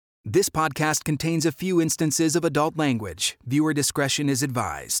This podcast contains a few instances of adult language. Viewer discretion is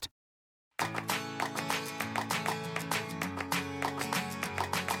advised.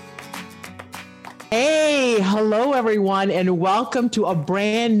 Hey, hello everyone, and welcome to a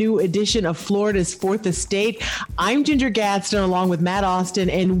brand new edition of Florida's Fourth Estate. I'm Ginger Gadsden along with Matt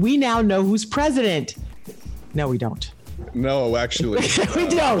Austin, and we now know who's president. No, we don't. No, actually. We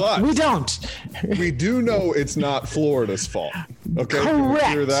don't. We do know it's not Florida's fault. Okay, Correct. Can we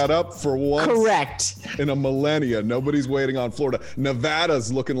clear that up for once? Correct. In a millennia, nobody's waiting on Florida.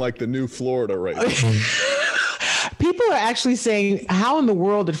 Nevada's looking like the new Florida right now. People are actually saying, how in the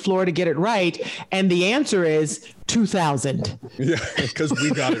world did Florida get it right? And the answer is 2000. Yeah, because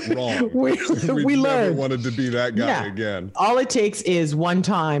we got it wrong. we never learned. wanted to be that guy again. All it takes is one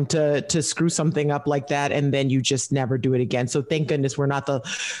time to screw something up like that, and then you just never do it again. So thank goodness we're not the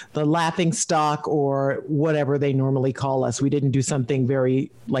laughing stock or whatever they normally call us. We didn't do something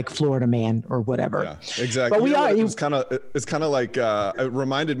very like Florida man or whatever. Yeah, exactly. But we are. It's kind of like it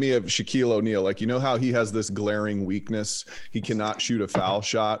reminded me of Shaquille O'Neal. Like, you know how he has this glaring weakness? He cannot shoot a foul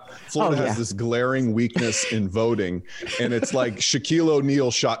shot. Florida has this glaring weakness in voting. And it's like Shaquille O'Neal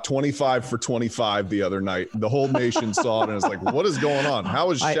shot 25 for 25 the other night. The whole nation saw it and it's like, what is going on?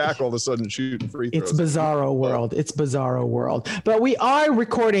 How is Shaq all of a sudden shooting free throws? It's bizarro world. It's bizarro world. But we are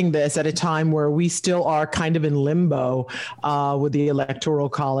recording this at a time where we still are kind of in limbo with the Electoral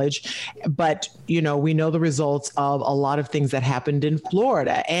College. But, you know, we know the results of a lot of things that happened in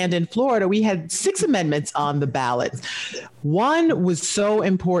Florida. And in Florida, we had 6 amendments on the ballot. One was so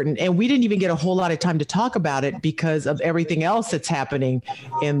important, and we didn't even get a whole lot of time to talk about it because of everything else that's happening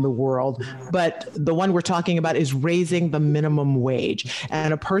in the world. But the one we're talking about is raising the minimum wage.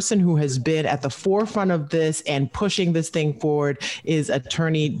 And a person who has been at the forefront of this and pushing this thing forward is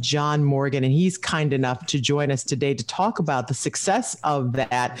attorney John Morgan. And he's kind enough to join us today to talk about the success of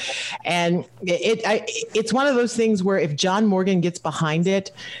that. And it's one of those things where if John Morgan gets behind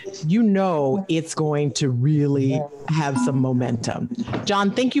it, you know it's going to really have some momentum.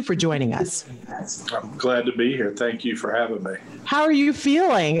 John, thank you for joining us. I'm glad to be here. Thank you for having me. How are you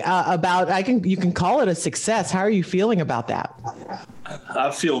feeling about? You can call it a success. How are you feeling about that? I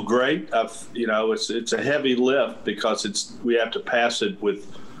feel great. It's a heavy lift because we have to pass it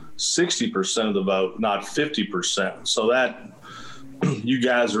with 60% of the vote, not 50%. So that you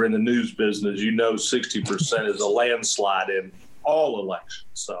guys are in the news business. You know, 60% is a landslide in all elections.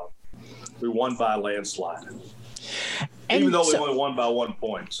 So we won by a landslide, even though we only won by 1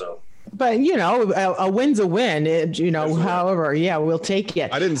 point. So. But, you know, a win's a win, however, yeah, we'll take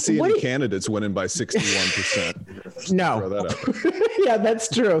it. I didn't see any candidates winning by 61%. No. Yeah, that's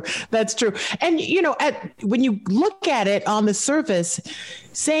true. That's true. And, you know, when you look at it on the surface,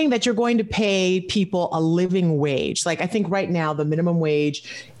 saying that you're going to pay people a living wage, like I think right now the minimum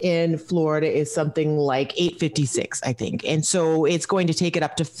wage in Florida is something like $8.56, I think. And so it's going to take it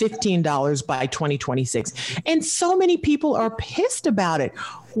up to $15 by 2026. And so many people are pissed about it.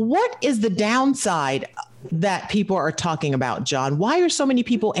 What is the downside that people are talking about, John? Why are so many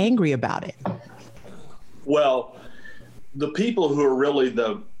people angry about it? Well, the people who are really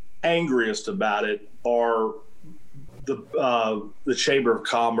the angriest about it are the Chamber of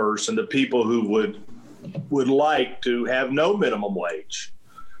Commerce and the people who would like to have no minimum wage.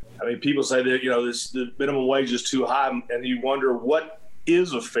 I mean, people say that, you know, the minimum wage is too high, and you wonder what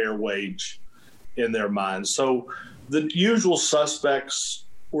is a fair wage in their minds. So the usual suspects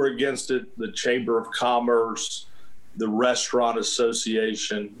were against it: the Chamber of Commerce, the Restaurant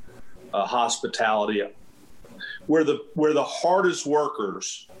Association, hospitality, where the hardest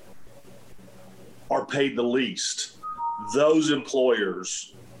workers are paid the least. Those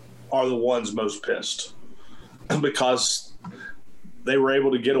employers are the ones most pissed because they were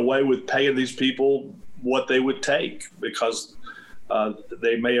able to get away with paying these people what they would take because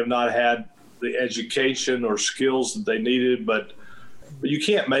they may have not had the education or skills that they needed, but you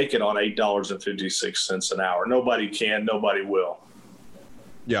can't make it on $8.56 an hour. Nobody can, nobody will.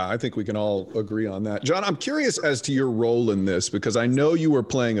 Yeah, I think we can all agree on that. John, I'm curious as to your role in this because I know you were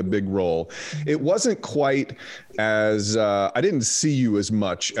playing a big role. It wasn't quite as I didn't see you as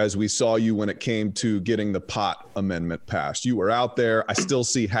much as we saw you when it came to getting the pot amendment passed. You were out there. I still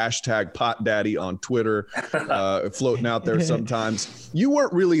see hashtag pot daddy on Twitter floating out there sometimes. You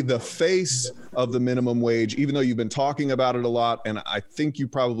weren't really the face of the minimum wage, even though you've been talking about it a lot. And I think you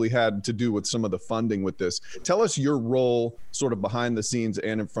probably had to do with some of the funding with this. Tell us your role sort of behind the scenes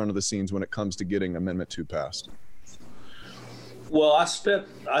and in front of the scenes when it comes to getting Amendment 2 passed. Well,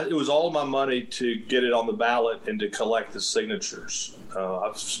 it was all my money to get it on the ballot and to collect the signatures.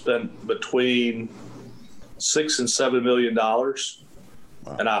 I've spent between $6 and $7 million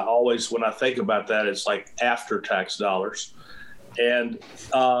Wow. And I always, when I think about that, it's like after tax dollars. And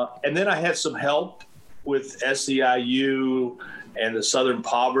then I had some help with SEIU and the Southern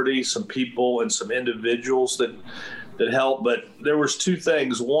Poverty, some people and some individuals that helped. But there was two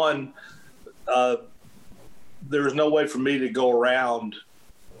things. One, there was no way for me to go around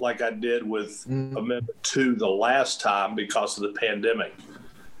like I did with Amendment 2 the last time because of the pandemic.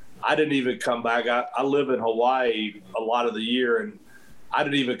 I didn't even come back. I live in Hawaii a lot of the year, and I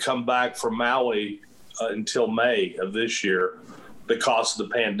didn't even come back from Maui until May of this year because of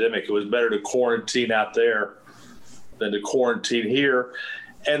the pandemic. It was better to quarantine out there than to quarantine here.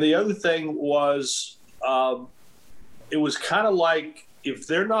 And the other thing was, it was kind of like, if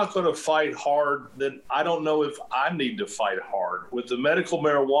they're not going to fight hard, then I don't know if I need to fight hard. With the medical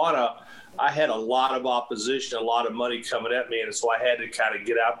marijuana, I had a lot of opposition, a lot of money coming at me, and so I had to kind of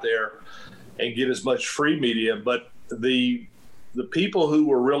get out there and get as much free media. But the people who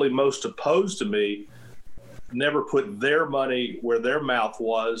were really most opposed to me never put their money where their mouth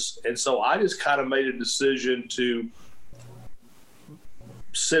was, and so I just kind of made a decision to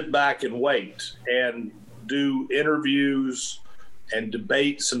sit back and wait and do interviews and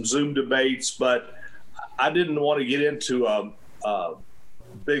debate, some Zoom debates, but I didn't want to get into a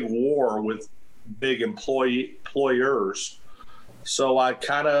big war with big employers. So I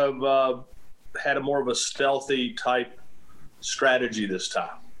kind of had a more of a stealthy type strategy this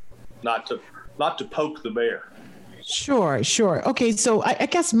time, not to poke the bear. Sure. Okay, so I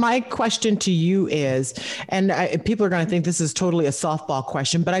guess my question to you is, and people are going to think this is totally a softball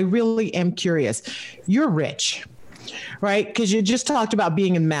question, but I really am curious. You're rich, right? Because you just talked about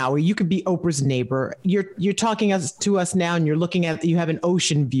being in Maui. You could be Oprah's neighbor. You're talking to us now, and you're looking at, you have an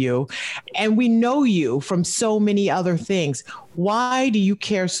ocean view, and we know you from so many other things. Why do you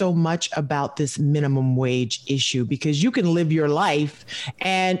care so much about this minimum wage issue? Because you can live your life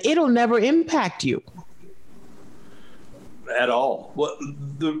and it'll never impact you. At all. Well,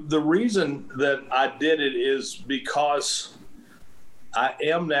 the reason that I did it is because I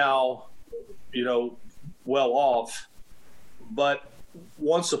am now, well off, but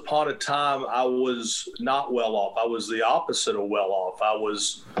once upon a time I was not well off. I was the opposite of well off. I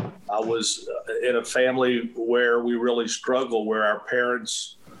was in a family where we really struggled, where our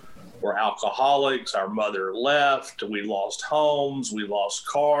parents were alcoholics, our mother left, we lost homes, we lost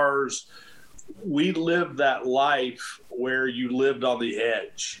cars. We lived that life where you lived on the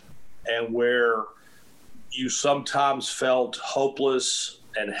edge and where you sometimes felt hopeless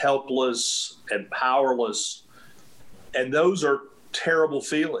and helpless and powerless. And those are terrible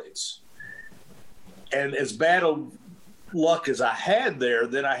feelings. And as bad of luck as I had there,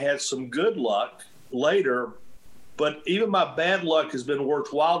 then I had some good luck later. But even my bad luck has been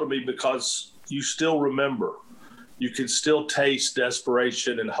worthwhile to me because you still remember. You can still taste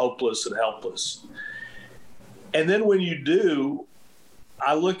desperation and hopeless and helpless. And then when you do,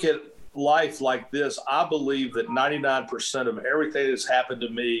 I look at life like this. I believe that 99% of everything that's happened to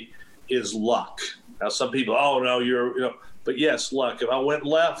me is luck. Now, some people, oh no, but yes, luck. If I went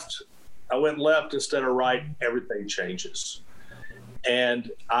left instead of right, everything changes.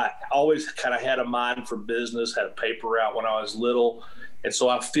 And I always kind of had a mind for business, had a paper route when I was little. And so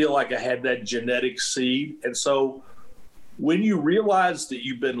I feel like I had that genetic seed. And so when you realize that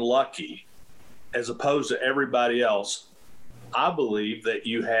you've been lucky as opposed to everybody else, I believe that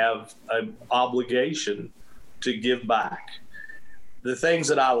you have an obligation to give back. The things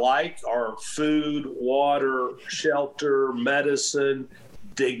that I like are food, water, shelter, medicine,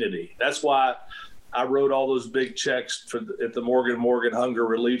 dignity. That's why I wrote all those big checks at the Morgan Hunger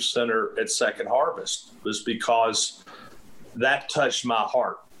Relief Center at Second Harvest, was because that touched my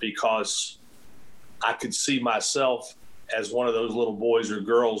heart, because I could see myself as one of those little boys or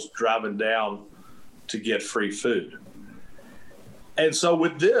girls driving down to get free food. And so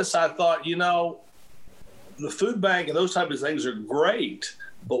with this, I thought, the food bank and those types of things are great,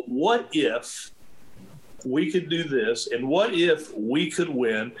 but what if we could do this, and what if we could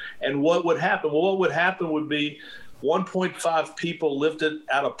win, and what would happen? Well, what would happen would be 1.5 people lifted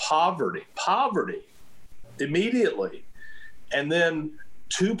out of poverty immediately, and then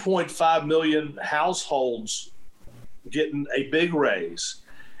 2.5 million households getting a big raise,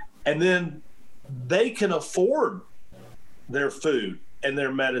 and then they can afford their food and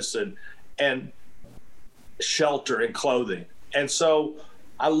their medicine and shelter and clothing. And so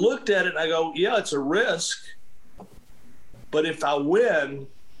I looked at it and I go, yeah, it's a risk, but if I win,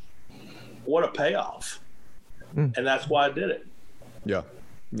 what a payoff. And that's why I did it. Yeah.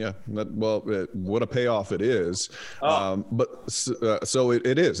 Yeah. What a payoff it is. So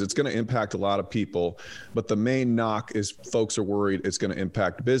it is. It's going to impact a lot of people. But the main knock is folks are worried it's going to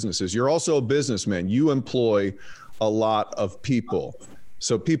impact businesses. You're also a businessman. You employ a lot of people.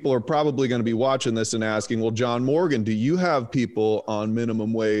 So people are probably going to be watching this and asking, well, John Morgan, do you have people on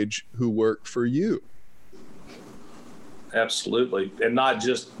minimum wage who work for you? Absolutely. And not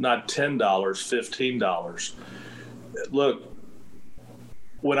 $10, $15. Look,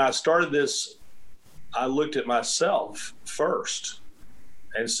 when I started this, I looked at myself first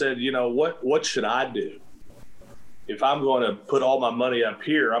and said, what should I do? If I'm going to put all my money up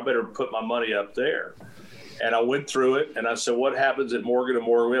here, I better put my money up there. And I went through it and I said, what happens at Morgan &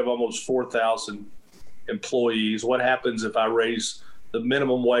 Morgan? We have almost 4,000 employees. What happens if I raise the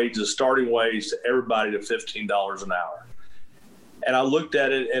minimum wage, the starting wage to everybody to $15 an hour? And I looked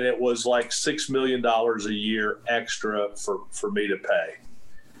at it and it was like $6 million a year extra for me to pay.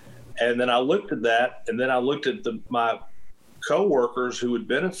 And then I looked at that, and then I looked at my coworkers who would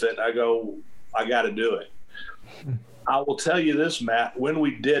benefit. I go, I got to do it. I will tell you this, Matt, when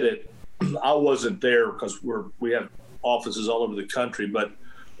we did it, I wasn't there because we have offices all over the country. But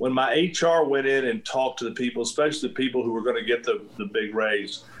when my HR went in and talked to the people, especially the people who were going to get the big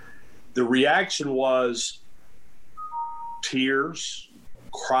raise, the reaction was tears,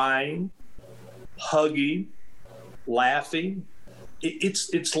 crying, hugging, laughing.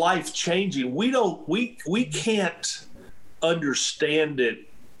 It's life changing. We can't understand it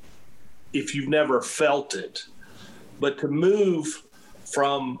if you've never felt it. But to move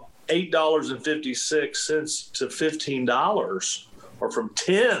from $8.56 to $15, or from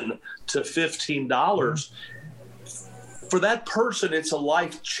 $10 to $15, for that person, it's a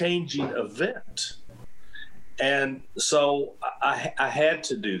life-changing event. And so I had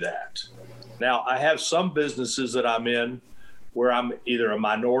to do that. Now, I have some businesses that I'm in where I'm either a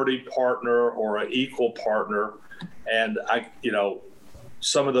minority partner or an equal partner. And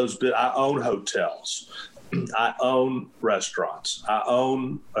some of those, I own hotels, I own restaurants, I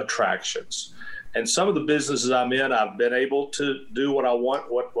own attractions. And some of the businesses I'm in, I've been able to do what I want,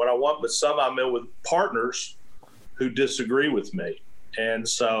 but some I'm in with partners who disagree with me. And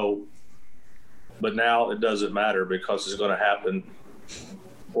so, but now it doesn't matter because it's going to happen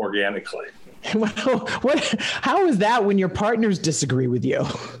organically. Well, how is that when your partners disagree with you?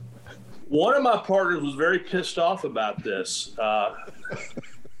 One of my partners was very pissed off about this.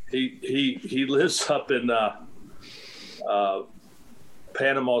 He lives up in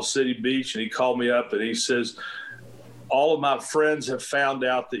Panama City Beach, and he called me up and he says, all of my friends have found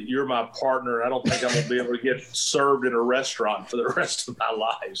out that you're my partner. I don't think I'm going to be able to get served in a restaurant for the rest of my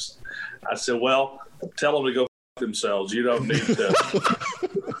lives. I said, well, tell them to go f*** themselves. You don't need to.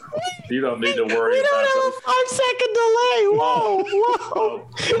 You don't need to worry about it. We don't have a 5-second delay. Whoa.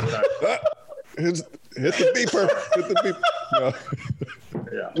 Hit the beeper. Hit the beeper. No.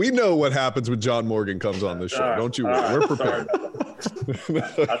 Yeah. We know what happens when John Morgan comes on the show. Right. Don't you worry. We're prepared. I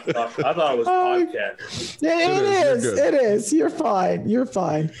thought it was podcast. It is. You're fine.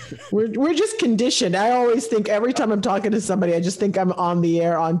 We're just conditioned. I always think every time I'm talking to somebody, I just think I'm on the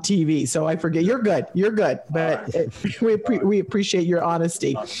air on TV. So I forget. You're good. But we appreciate your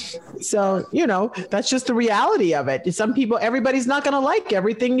honesty. So, that's just the reality of it. Everybody's not going to like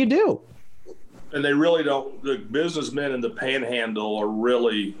everything you do. And they really don't. The businessmen in the Panhandle are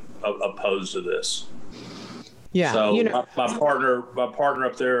really opposed to this. Yeah. So my partner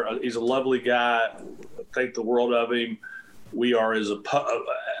up there, he's a lovely guy. I think the world of him. We are as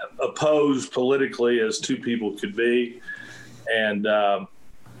opposed politically as two people could be, and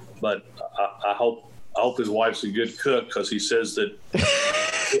but I hope his wife's a good cook because he says that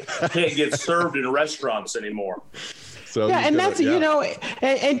can't get served in restaurants anymore. So yeah, and that's,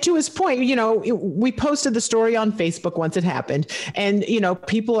 and to his point, we posted the story on Facebook once it happened, and,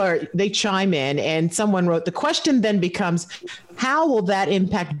 people they chime in, and someone wrote, the question then becomes, how will that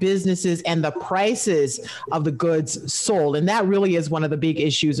impact businesses and the prices of the goods sold? And that really is one of the big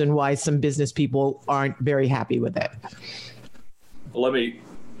issues and why some business people aren't very happy with it.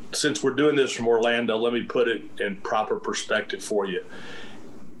 Since we're doing this from Orlando, let me put it in proper perspective for you.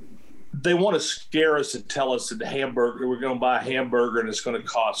 They want to scare us and tell us that we're going to buy a hamburger and it's going to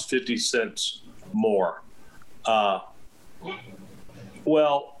cost 50 cents more.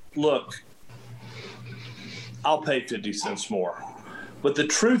 Well, look, I'll pay 50 cents more. But the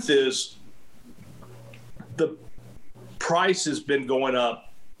truth is, the price has been going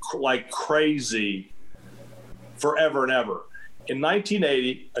up like crazy forever and ever. In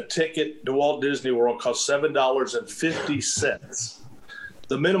 1980, a ticket to Walt Disney World cost $7.50.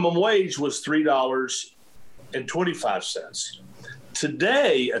 The minimum wage was $3.25.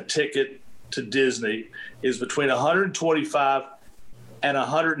 Today, a ticket to Disney is between $125 and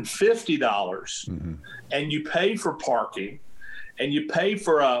 $150, and you pay for parking, and you pay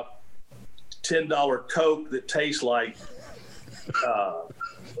for a $10 Coke that tastes like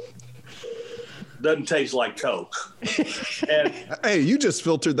doesn't taste like Coke. And hey, you just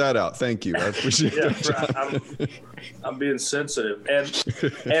filtered that out. Thank you. I appreciate that. Right. I'm being sensitive,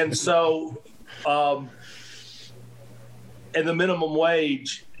 and so and the minimum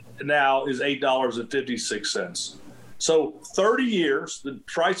wage now is $8.56. So 30 years, the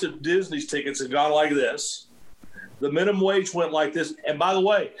price of Disney's tickets have gone like this. The minimum wage went like this. And by the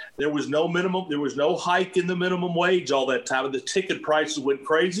way, there was no hike in the minimum wage all that time. And the ticket prices went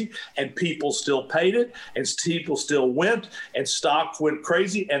crazy, and people still paid it, and people still went, and stock went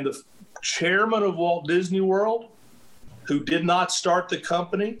crazy. And the chairman of Walt Disney World, who did not start the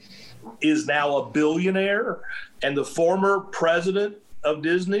company, is now a billionaire. And the former president of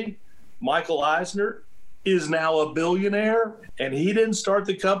Disney, Michael Eisner, is now a billionaire, and he didn't start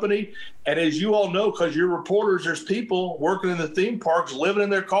the company. And as you all know, because you're reporters, there's people working in the theme parks, living in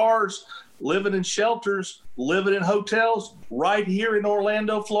their cars, living in shelters, living in hotels right here in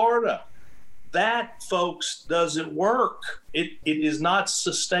Orlando, Florida. That, folks, doesn't work. It is not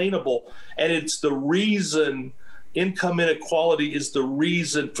sustainable. And it's the reason income inequality is the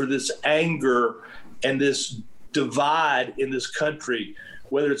reason for this anger and this divide in this country.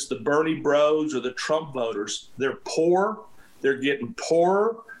 Whether it's the Bernie bros or the Trump voters, they're poor, they're getting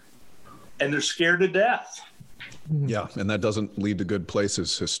poorer, and they're scared to death. Yeah, and that doesn't lead to good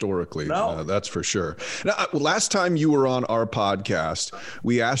places historically. No. That's for sure. Now, last time you were on our podcast,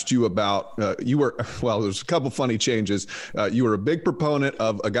 we asked you about, there's a couple funny changes. You were a big proponent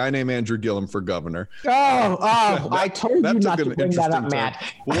of a guy named Andrew Gillum for governor. I told you not to bring that up, Matt.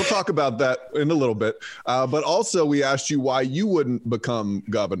 Well, we'll talk about that in a little bit. But also we asked you why you wouldn't become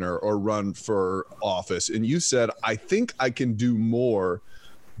governor or run for office. And you said, I think I can do more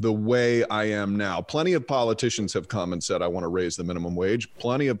the way I am now. Plenty of politicians have come and said, I want to raise the minimum wage.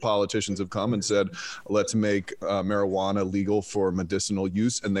 Plenty of politicians have come and said, let's make marijuana legal for medicinal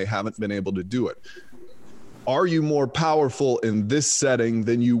use, and they haven't been able to do it. Are you more powerful in this setting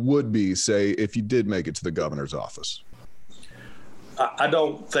than you would be, say, if you did make it to the governor's office? I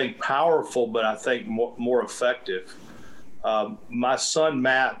don't think powerful, but I think more effective. My son,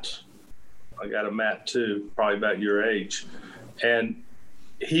 Matt, I got a Matt too, probably about your age, and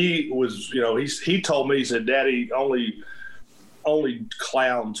he was, he told me, he said, Daddy, only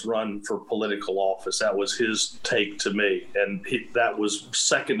clowns run for political office. That was his take to me. And that was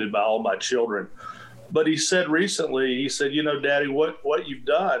seconded by all my children. But he said recently, he said, Daddy, what you've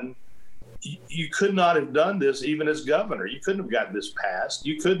done, you could not have done this even as governor. You couldn't have gotten this passed.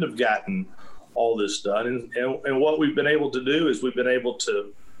 You couldn't have gotten all this done. And what we've been able to do is we've been able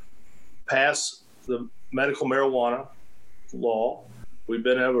to pass the medical marijuana law. We've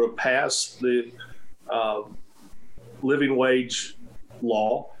been able to pass the living wage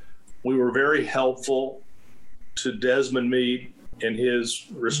law. We were very helpful to Desmond Meade in his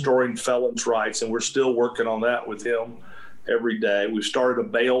restoring felons' rights, and we're still working on that with him every day. We've started a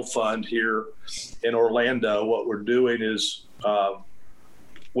bail fund here in Orlando. What we're doing is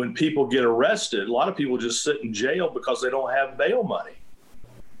when people get arrested, a lot of people just sit in jail because they don't have bail money.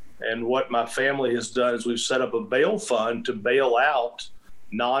 And what my family has done is we've set up a bail fund to bail out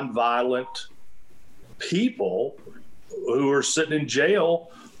nonviolent people who are sitting in jail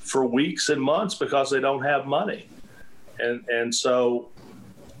for weeks and months because they don't have money. And so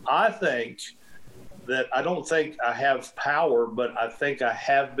I think that I don't think I have power, but I think I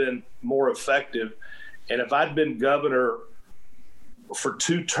have been more effective. And if I'd been governor for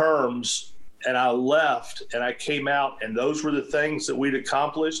 2 terms and I left and I came out and those were the things that we'd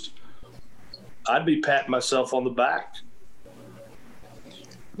accomplished, I'd be patting myself on the back.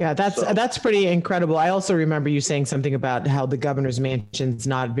 Yeah, that's pretty incredible. I also remember you saying something about how the governor's mansion's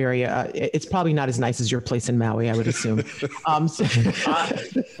not very, it's probably not as nice as your place in Maui, I would assume.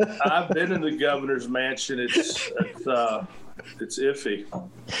 I've been in the governor's mansion. It's iffy.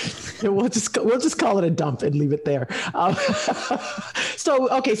 We'll just call it a dump and leave it there. So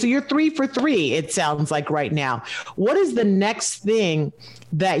you're 3 for 3, it sounds like right now. What is the next thing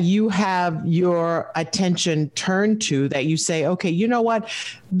that you have your attention turned to that you say, okay, you know what,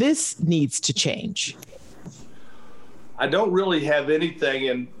 this needs to change? I don't really have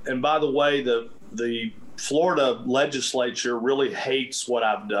anything. And by the way, the Florida legislature really hates what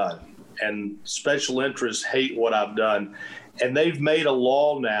I've done, and special interests hate what I've done. And they've made a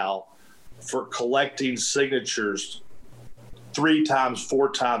law now for collecting signatures 3 times,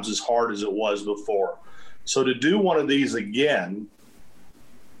 4 times as hard as it was before. So to do one of these again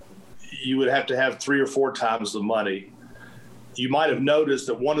you would have to have 3 or 4 times the money. You might have noticed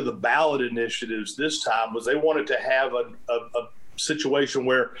that one of the ballot initiatives this time was they wanted to have a situation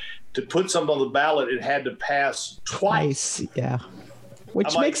where to put something on the ballot, it had to pass twice. Yeah.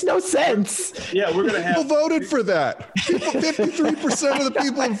 Which makes no sense. Yeah, we're going to have. People voted for that. 53% of the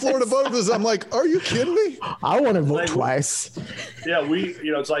people in Florida voted for this. I'm like, are you kidding me? I want to vote twice. Yeah,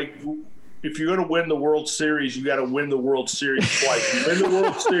 it's like if you're going to win the World Series, you got to win the World Series twice. You win the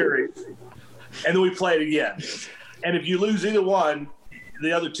World Series, and then we play it again. And if you lose either one,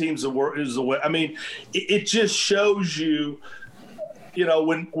 the other team's the win. I mean, it just shows you.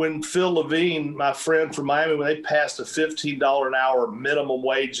 When Phil Levine, my friend from Miami, when they passed a $15 an hour minimum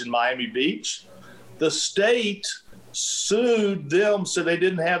wage in Miami Beach, the state sued them, so they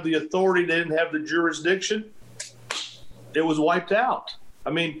didn't have the authority, they didn't have the jurisdiction. It was wiped out. I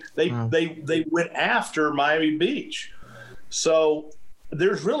mean, they went after Miami Beach. So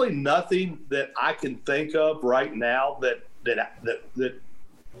there's really nothing that I can think of right now that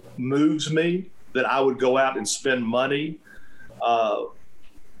moves me, that I would go out and spend money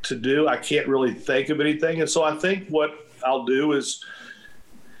to do. I can't really think of anything. And so I think what I'll do is,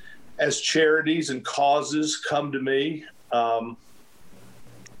 as charities and causes come to me,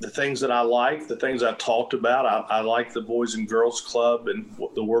 the things that I like, the things I talked about, I like the Boys and Girls Club and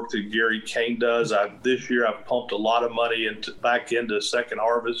the work that Gary Kane does. This year I've pumped a lot of money back into Second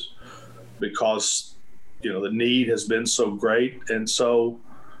Harvest because, the need has been so great. And so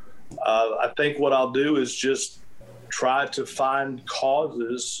I think what I'll do is just try to find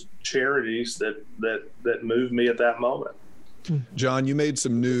causes, charities that move me at that moment. John, you made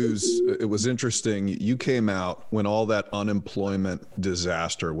some news. It was interesting. You came out when all that unemployment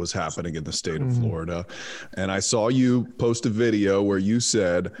disaster was happening in the state of Florida. And I saw you post a video where you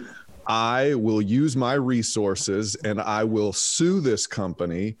said, I will use my resources and I will sue this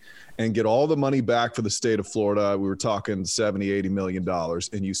company and get all the money back for the state of Florida. We were talking $70-80 million.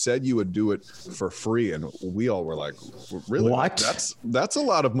 And you said you would do it for free. And we all were like, really? What? That's a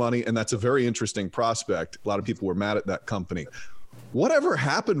lot of money. And that's a very interesting prospect. A lot of people were mad at that company. Whatever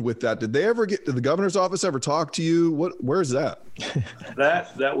happened with that? Did the governor's office ever talk to you? Where's that?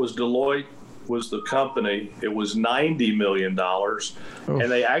 That was Deloitte was the company. It was $90 million.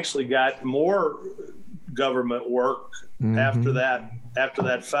 And they actually got more government work after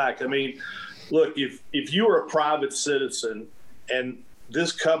that fact. I mean, look, if you were a private citizen and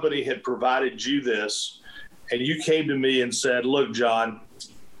this company had provided you this, and you came to me and said, look, John,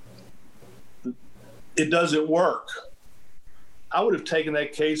 it doesn't work, I would have taken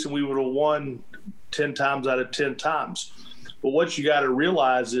that case and we would have won 10 times out of 10 times. But what you got to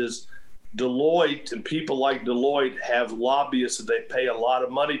realize is Deloitte and people like Deloitte have lobbyists that they pay a lot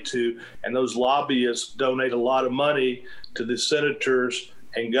of money to, and those lobbyists donate a lot of money to the senators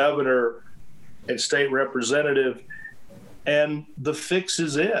and governor and state representative, and the fix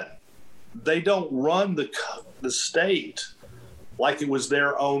is it. They don't run the state like it was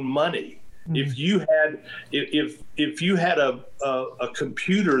their own money. If you had a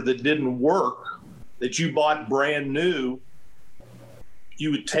computer that didn't work, that you bought brand new, you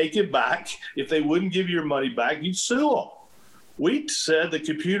would take it back. If they wouldn't give you your money back, you'd sue them. We said the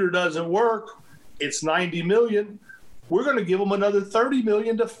computer doesn't work. It's $90 million. We're going to give them another $30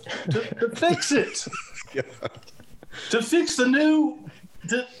 million to fix it. Yeah. To fix the new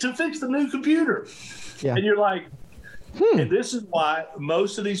computer. Yeah. And you're like, and this is why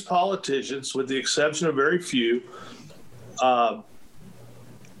most of these politicians, with the exception of very few,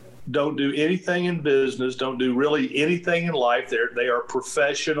 don't do anything in business, don't do really anything in life. They are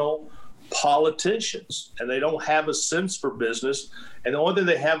professional politicians, and they don't have a sense for business. And the only thing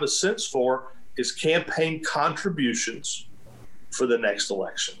they have a sense for is campaign contributions for the next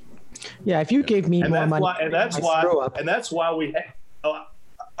election. Yeah, if you gave me more money, that's why we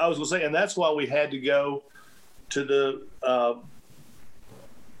had to go to the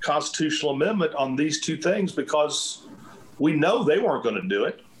constitutional amendment on these two things, because we know they weren't going to do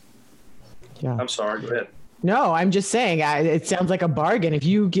it. Yeah. I'm sorry. Go ahead. No, I'm just saying it sounds like a bargain. If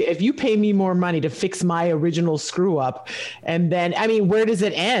you pay me more money to fix my original screw up, and then, I mean, where does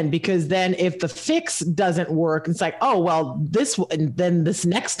it end? Because then if the fix doesn't work, it's like, oh, well, then this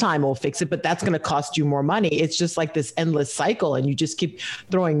next time we'll fix it, but that's going to cost you more money. It's just like this endless cycle, and you just keep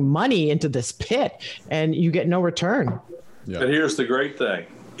throwing money into this pit and you get no return. Yeah. But here's the great thing.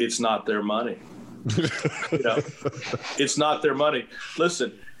 It's not their money. It's not their money.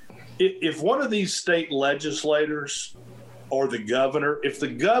 Listen, if one of these state legislators or the governor, if the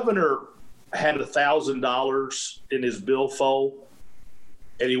governor had $1,000 in his billfold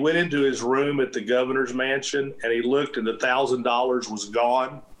and he went into his room at the governor's mansion and he looked and the $1,000 was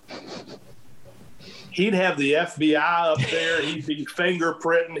gone, He'd have the FBI up there. He'd be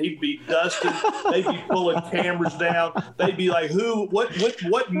fingerprinting. He'd be dusting. They'd be pulling cameras down. They'd be like, what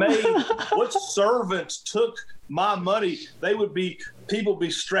servants took my money? They would be, people be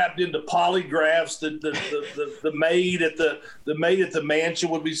strapped into polygraphs. The maid at the mansion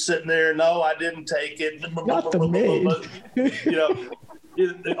would be sitting there. No, I didn't take it. Not the maid.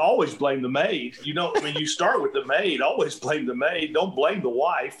 Always blame the maid. You start with the maid. Always blame the maid. Don't blame the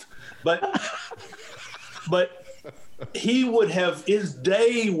wife. But his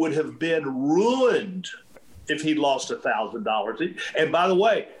day would have been ruined if he lost $1,000. And by the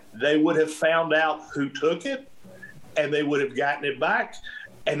way, they would have found out who took it, and they would have gotten it back,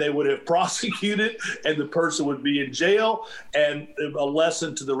 and they would have prosecuted, and the person would be in jail, and a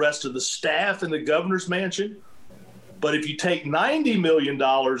lesson to the rest of the staff in the governor's mansion. But if you take $90 million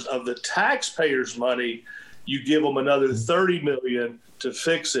of the taxpayers' money, you give them another $30 million to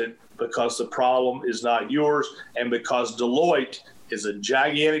fix it, because the problem is not yours, and because Deloitte is a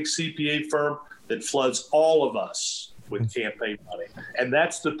gigantic CPA firm that floods all of us with campaign money. And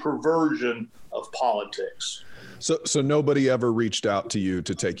that's the perversion of politics. So nobody ever reached out to you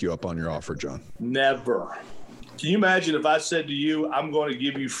to take you up on your offer, John? Never. Can you imagine if I said to you, I'm going to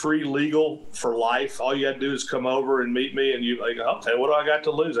give you free legal for life? All you got to do is come over and meet me, and you like, okay, what do I got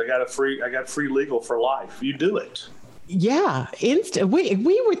to lose? I got free legal for life. You do it. Yeah, instant.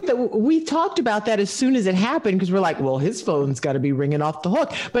 We talked about that as soon as it happened, because we're like, well, his phone's got to be ringing off the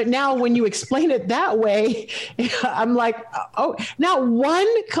hook. But now when you explain it that way, I'm like, oh, now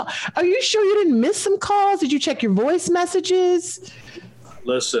one call. Are you sure you didn't miss some calls? Did you check your voice messages?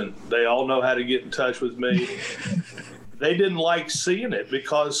 Listen, they all know how to get in touch with me. They didn't like seeing it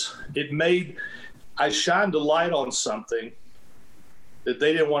because I shined a light on something that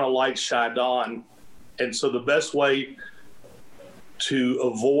they didn't want a light shined on. And so the best way to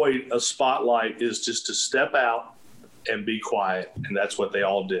avoid a spotlight is just to step out and be quiet. And that's what they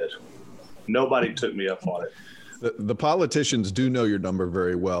all did. Nobody took me up on it. The politicians do know your number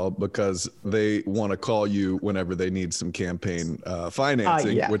very well, because they want to call you whenever they need some campaign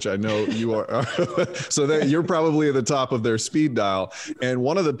financing, which I know you are. So you're probably at the top of their speed dial. And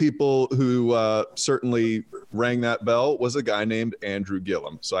one of the people who certainly rang that bell was a guy named Andrew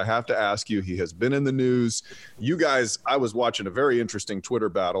Gillum. So I have to ask you, he has been in the news. You guys, I was watching a very interesting Twitter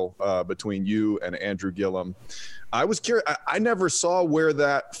battle between you and Andrew Gillum. I was curious. I never saw where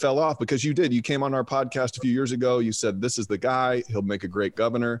that fell off, because you came on our podcast a few years ago. You said, this is the guy, he'll make a great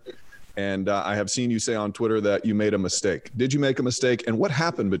governor. And I have seen you say on Twitter that you made a mistake. Did you make a mistake? And what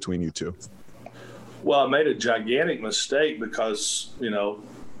happened between you two? Well, I made a gigantic mistake because,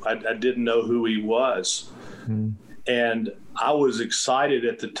 I didn't know who he was. Mm-hmm. And I was excited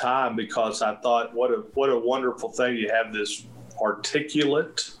at the time because I thought, what a wonderful thing. You have this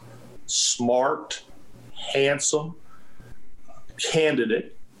articulate, smart, handsome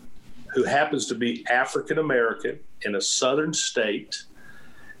candidate who happens to be African American in a southern state.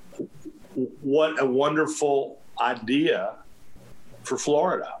 What a wonderful idea for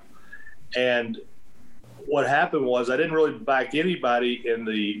Florida. And what happened was I didn't really back anybody in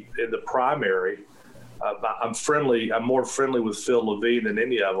the primary. I'm more friendly with Phil Levine than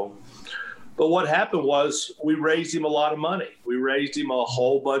any of them. But what happened was we raised him a lot of money. We raised him a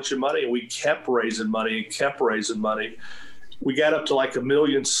whole bunch of money, and we kept raising money and kept raising money. We got up to like $1.7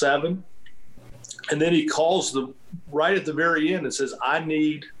 million. And then he calls right at the very end and says, I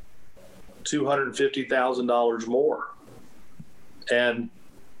need $250,000 more. And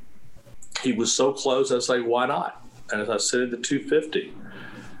he was so close, I was like, why not? And as I said, at the $250.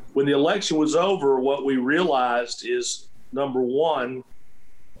 When the election was over, what we realized is, number one,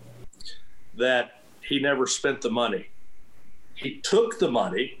 that he never spent the money. He took the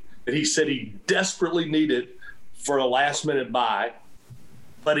money that he said he desperately needed for a last-minute buy,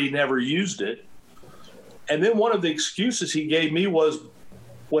 but he never used it. And then one of the excuses he gave me was,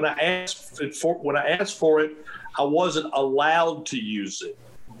 when I asked for it, I wasn't allowed to use it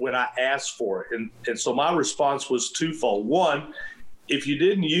when I asked for it. And so my response was twofold. One, if you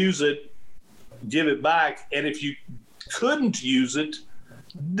didn't use it, give it back. And if you couldn't use it,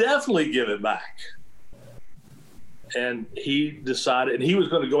 definitely give it back. And he decided, and he was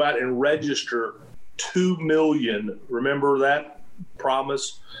going to go out and register 2 million. Remember that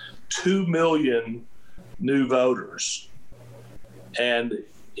promise? 2 million new voters. And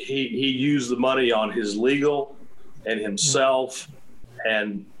he used the money on his legal and himself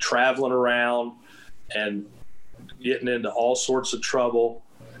and traveling around and getting into all sorts of trouble.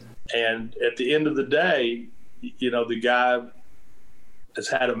 And at the end of the day, the guy has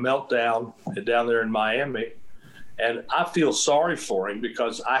had a meltdown down there in Miami, And I feel sorry for him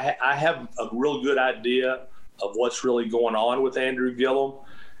because I have a real good idea of what's really going on with Andrew Gillum.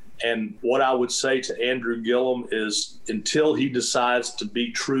 And what I would say to Andrew Gillum is until he decides to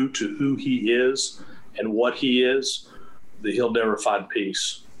be true to who he is and what he is, that he'll never find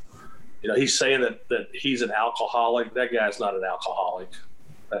peace. You know, he's saying that he's an alcoholic. That guy's not an alcoholic.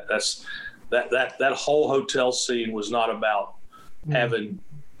 That whole hotel scene was not about having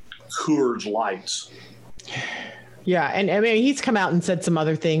Coors Lights. Yeah, and I mean, he's come out and said some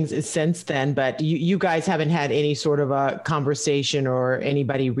other things since then, but you guys haven't had any sort of a conversation or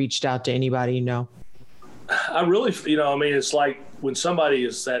anybody reached out to anybody, no? I really, you know, I mean, it's like when somebody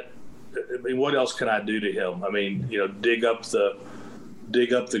is that, I mean, what else can I do to him? I mean, you know, dig up the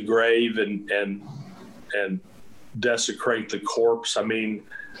grave and desecrate the corpse. I mean,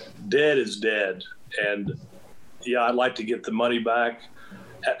 dead is dead. And yeah, I'd like to get the money back.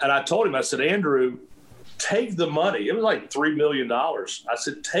 And I told him, I said, Andrew, take the money. It was like $3 million. I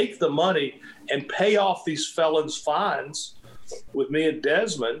said, take the money and pay off these felons' fines with me and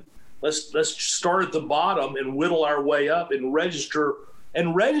Desmond. Let's start at the bottom and whittle our way up and register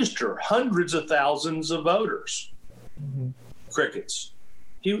hundreds of thousands of voters. Mm-hmm. Crickets.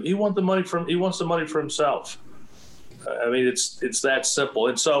 He wants the money for himself. I mean, it's that simple.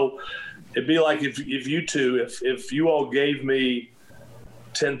 And so it'd be like if you all gave me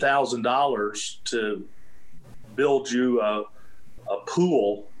 $10,000 to build you a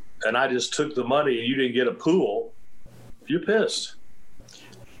pool, and I just took the money and you didn't get a pool, you're pissed.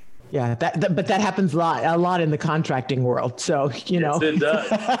 Yeah, but that happens a lot in the contracting world. So, you know. Yes, it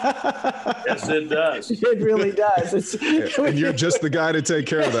does. Yes, it does. It really does. And you're just the guy to take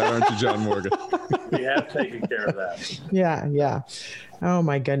care of that, aren't you, John Morgan? We have taken care of that. Yeah. Oh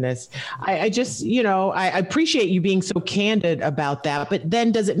my goodness. I just, you know, I appreciate you being so candid about that, but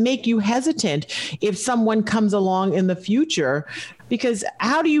then does it make you hesitant if someone comes along in the future? Because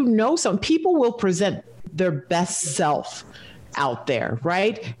how do you know some people will present their best self out there,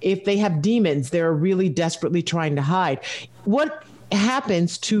 right? If they have demons, they're really desperately trying to hide. What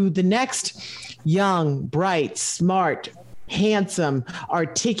happens to the next young, bright, smart, handsome,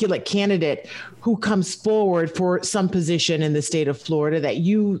 articulate candidate who comes forward for some position in the state of Florida that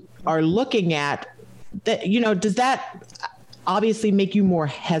you are looking at? That, you know, does that obviously make you more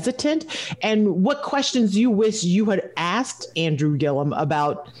hesitant? And what questions do you wish you had asked Andrew Gillum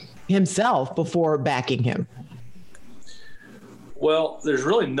about himself before backing him? Well, there's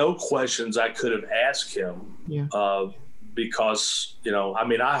really no questions I could have asked him. Yeah. Because, you know, I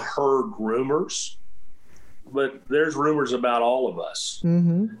mean, I heard rumors, but there's rumors about all of us.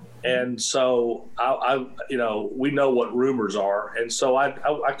 Mm-hmm. And so I, you know, we know what rumors are. And so I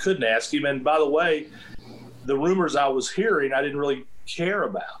couldn't ask him. And by the way, the rumors I was hearing, I didn't really care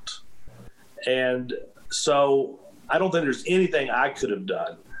about. And so I don't think there's anything I could have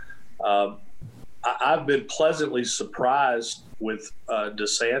done. I've been pleasantly surprised with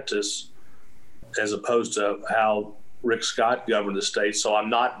DeSantis as opposed to how Rick Scott governed the state. So I'm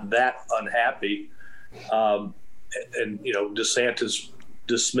not that unhappy. And, you know, DeSantis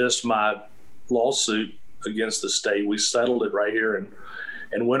dismissed my lawsuit against the state. We settled it right here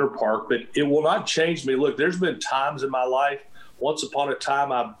in Winter Park, but it will not change me. Look, there's been times in my life, once upon a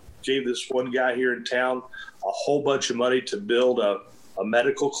time, I gave this one guy here in town a whole bunch of money to build a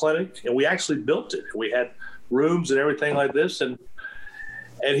medical clinic, and we actually built it. We had rooms and everything like this, and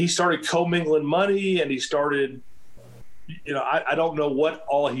he started commingling money, and he started, you know, I don't know what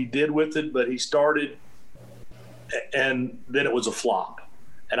all he did with it, but he started, and then it was a flop,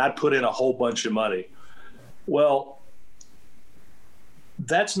 and I put in a whole bunch of money. Well,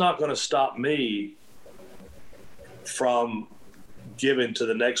 that's not going to stop me from giving to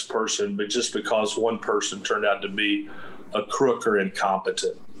the next person, but just because one person turned out to be a crook or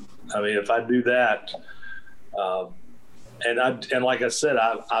incompetent. I mean, if I do that, and like I said,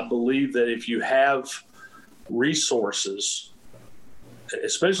 I believe that if you have resources,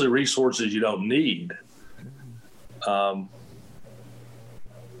 especially resources you don't need, you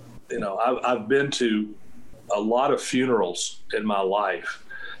know, I've been to a lot of funerals in my life,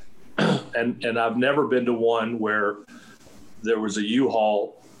 and I've never been to one where there was a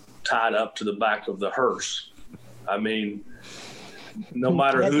U-Haul tied up to the back of the hearse. I mean, no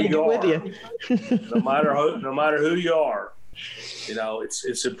matter who you are, no matter who you are, you know,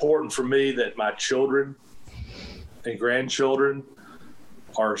 it's important for me that my children and grandchildren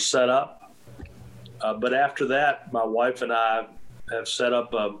are set up. But after that, my wife and I have set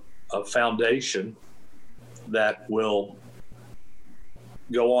up a foundation that will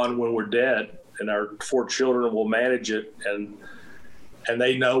go on when we're dead, and our 4 children will manage it. and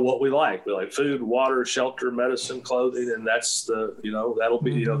they know what we like. We like food, water, shelter, medicine, clothing, and that's that'll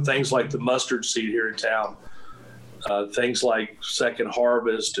be things like the mustard seed here in town, things like Second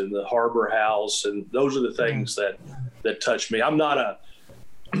Harvest and the Harbor House, and those are the things that touch me. I'm not a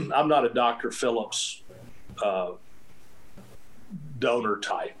Dr. Phillips donor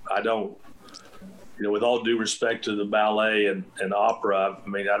type. I don't, with all due respect to the ballet and opera, I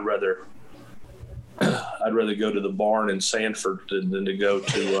mean, I'd rather go to the barn in Sanford than to go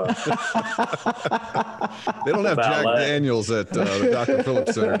to. They don't have Jack Daniels at the Dr.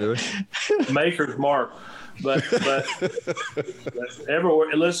 Phillips Center, do they? Maker's Mark, but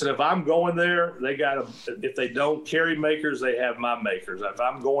everywhere. Listen, if I'm going there, they got to. If they don't carry Makers, they have my Makers. If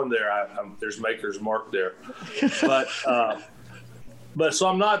I'm going there, there's Maker's Mark there. But so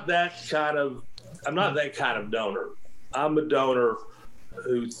I'm not that kind of donor. I'm a donor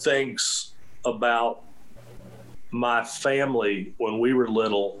who thinks about my family when we were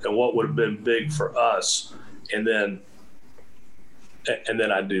little and what would have been big for us, and then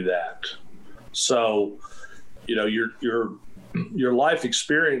I do that. So, your life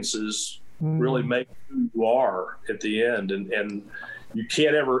experiences really make who you are at the end, and you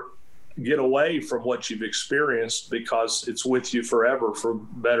can't ever get away from what you've experienced because it's with you forever, for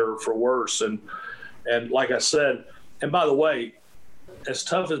better or for worse. And like I said, and by the way, as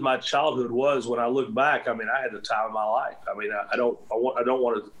tough as my childhood was, when I look back, I mean, I had the time of my life. I mean, I don't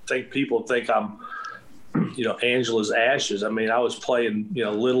want to think people think I'm, Angela's ashes. I mean, I was playing,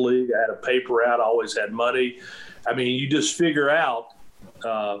 Little League. I had a paper route. I always had money. I mean, you just figure out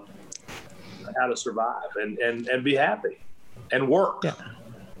how to survive and be happy and work. Yeah.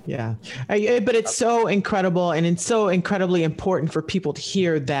 Yeah. But it's so incredible, and it's so incredibly important for people to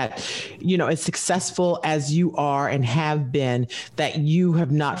hear that, as successful as you are and have been, that you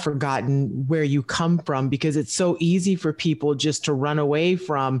have not forgotten where you come from, because it's so easy for people just to run away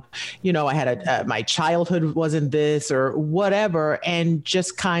from, I had my childhood wasn't this or whatever, and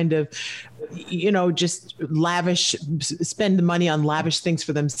just kind of, just spend the money on lavish things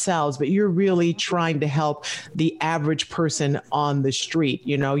for themselves. But you're really trying to help the average person on the street.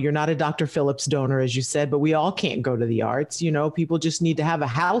 You're not a Dr. Phillips donor, as you said, but we all can't go to the arts. People just need to have a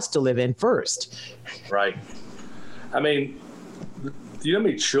house to live in first. Right. I mean, do you know how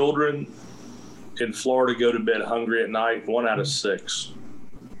many children in Florida go to bed hungry at night? 1 out of 6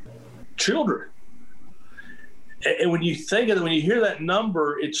 children. And when you think of it, when you hear that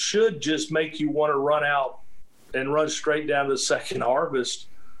number, it should just make you want to run out and run straight down to Second Harvest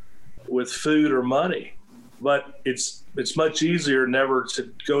with food or money. But it's much easier never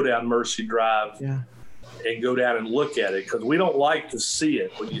to go down Mercy Drive and go down and look at it, because we don't like to see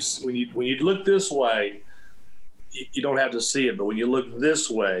it. When you look this way, you don't have to see it. But when you look this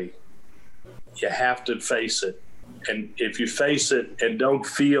way, you have to face it. And if you face it and don't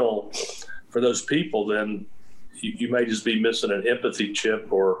feel for those people, then you may just be missing an empathy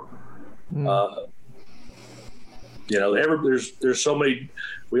chip, or, there's so many,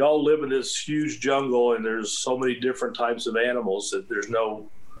 we all live in this huge jungle, and there's so many different types of animals that there's no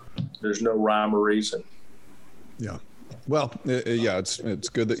rhyme or reason. Yeah. Well, it's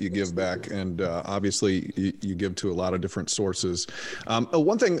good that you give back, and obviously you give to a lot of different sources.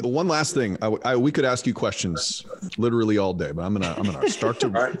 One last thing, we could ask you questions literally all day, but I'm gonna start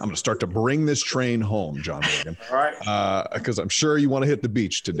to bring this train home, John Morgan. All right. Because I'm sure you want to hit the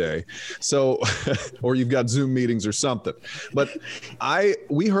beach today, so or you've got Zoom meetings or something. But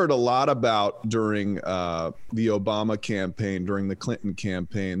we heard a lot about during the Obama campaign, during the Clinton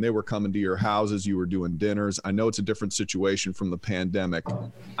campaign. They were coming to your houses. You were doing dinners. I know it's a different situation from the pandemic.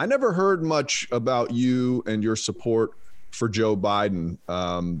 I never heard much about you and your support for Joe Biden.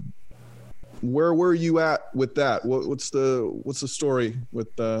 Where were you at with that? What's the story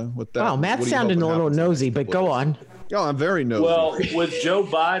with that? Wow, Matt's sounding a little nosy, but go on. Oh, I'm very nosy. Well, with Joe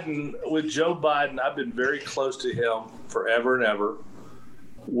Biden, I've been very close to him forever and ever.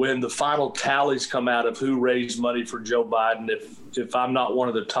 When the final tallies come out of who raised money for Joe Biden, if I'm not one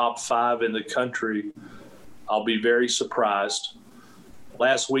of the top 5 in the country, I'll be very surprised.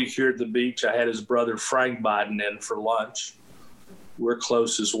 Last week here at the beach, I had his brother Frank Biden in for lunch. We're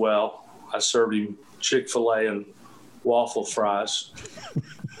close as well. I served him Chick-fil-A and waffle fries.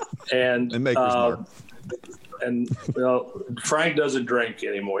 And Maker's Mark. And Frank doesn't drink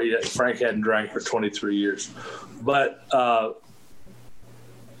anymore. Frank hadn't drank for 23 years. But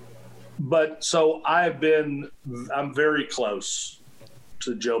so I'm very close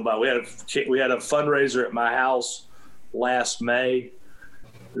to Joe Biden. We had a fundraiser at my house last May.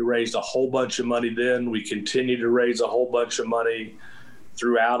 We raised a whole bunch of money then. We continue to raise a whole bunch of money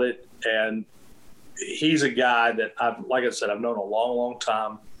throughout it. And he's a guy that like I said, I've known a long, long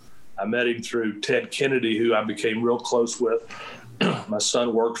time. I met him through Ted Kennedy, who I became real close with. My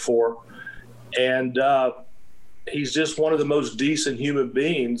son worked for. And he's just one of the most decent human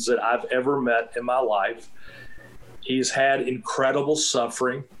beings that I've ever met in my life. He's had incredible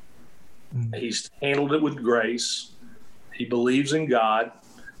suffering. He's handled it with grace. He believes in God.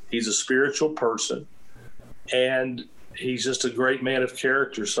 He's a spiritual person. And he's just a great man of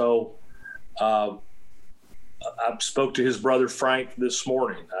character. So I spoke to his brother Frank this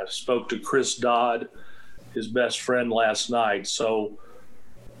morning. I spoke to Chris Dodd, his best friend, last night. So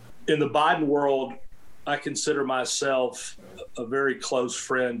in the Biden world, I consider myself a very close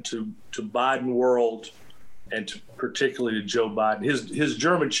friend to Biden world, and particularly to Joe Biden. His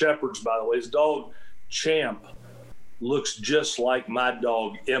German Shepherds, by the way, his dog Champ looks just like my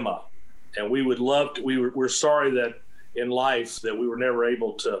dog Emma, and we would love to. We're sorry that in life that we were never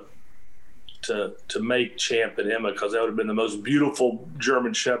able to make Champ and Emma, because that would have been the most beautiful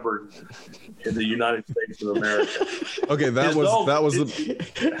German Shepherd in the United States of America. Okay, that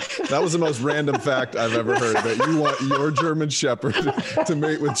was the most random fact I've ever heard, that you want your German Shepherd to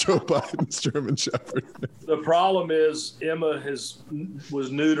mate with Joe Biden's German Shepherd. The problem is Emma was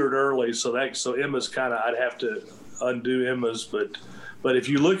neutered early, so Emma's kind of, I'd have to undo Emma's, but if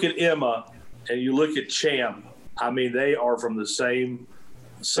you look at Emma and you look at Champ, I mean, they are from the same.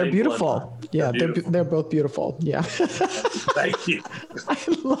 They're beautiful. Yeah, they're both beautiful. Yeah. Thank you. I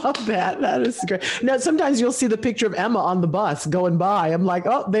love that. That is great. Now, sometimes you'll see the picture of Emma on the bus going by. I'm like,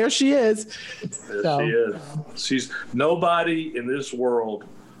 oh, there she is. There she is. Nobody in this world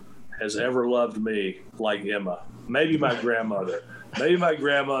has ever loved me like Emma. Maybe my grandmother.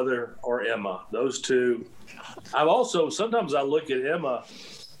 Or Emma. Those two. Sometimes I look at Emma,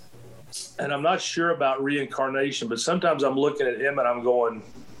 and I'm not sure about reincarnation, but sometimes I'm looking at him and I'm going,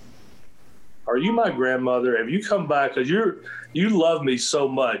 are you my grandmother? Have you come back? Because you love me so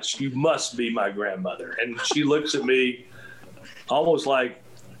much. You must be my grandmother. And she looks at me almost like,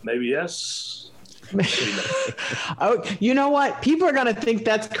 maybe yes. Maybe no. Oh, you know what? People are going to think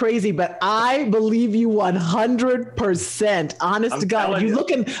that's crazy, but I believe you 100%. Honest to God. You look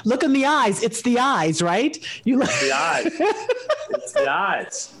in the eyes. It's the eyes, right? It's the eyes. It's the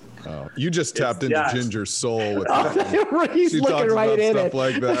eyes. Oh, you just tapped into Ginger's soul with that. He's looking right in it. Stuff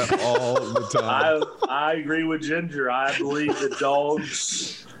like that all the time. I agree with Ginger. I believe that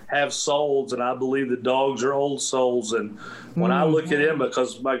dogs have souls, and I believe that dogs are old souls. And when I look at Emma,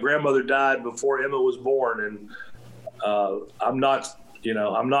 because my grandmother died before Emma was born, and I'm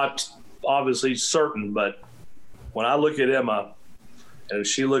not obviously certain, but when I look at Emma and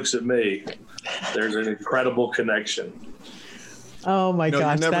she looks at me, there's an incredible connection. Oh my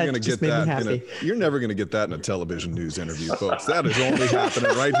gosh, you're never that just made me happy. You're never going to get that in a television news interview, folks. That is only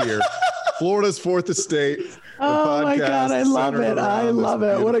happening right here. Florida's Fourth Estate. Oh my God, I love it. I love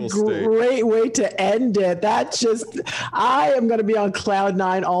it. What a great way to end it. I am going to be on cloud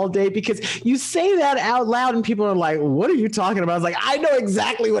nine all day, because you say that out loud and people are like, what are you talking about? I was like, I know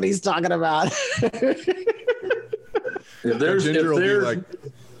exactly what he's talking about. Ginger will be like,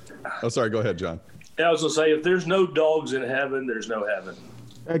 oh, sorry, go ahead, John. I was going to say, if there's no dogs in heaven, there's no heaven.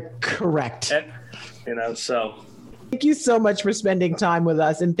 Correct. And, so. Thank you so much for spending time with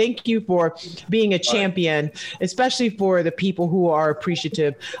us. And thank you for being a champion, especially for the people who are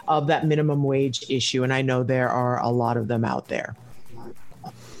appreciative of that minimum wage issue. And I know there are a lot of them out there.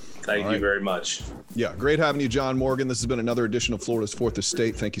 Thank you very much. Yeah, great having you, John Morgan. This has been another edition of Florida's Fourth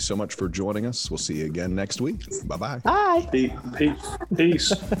Estate. Thank you so much for joining us. We'll see you again next week. Bye-bye. Bye.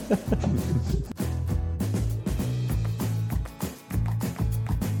 Peace.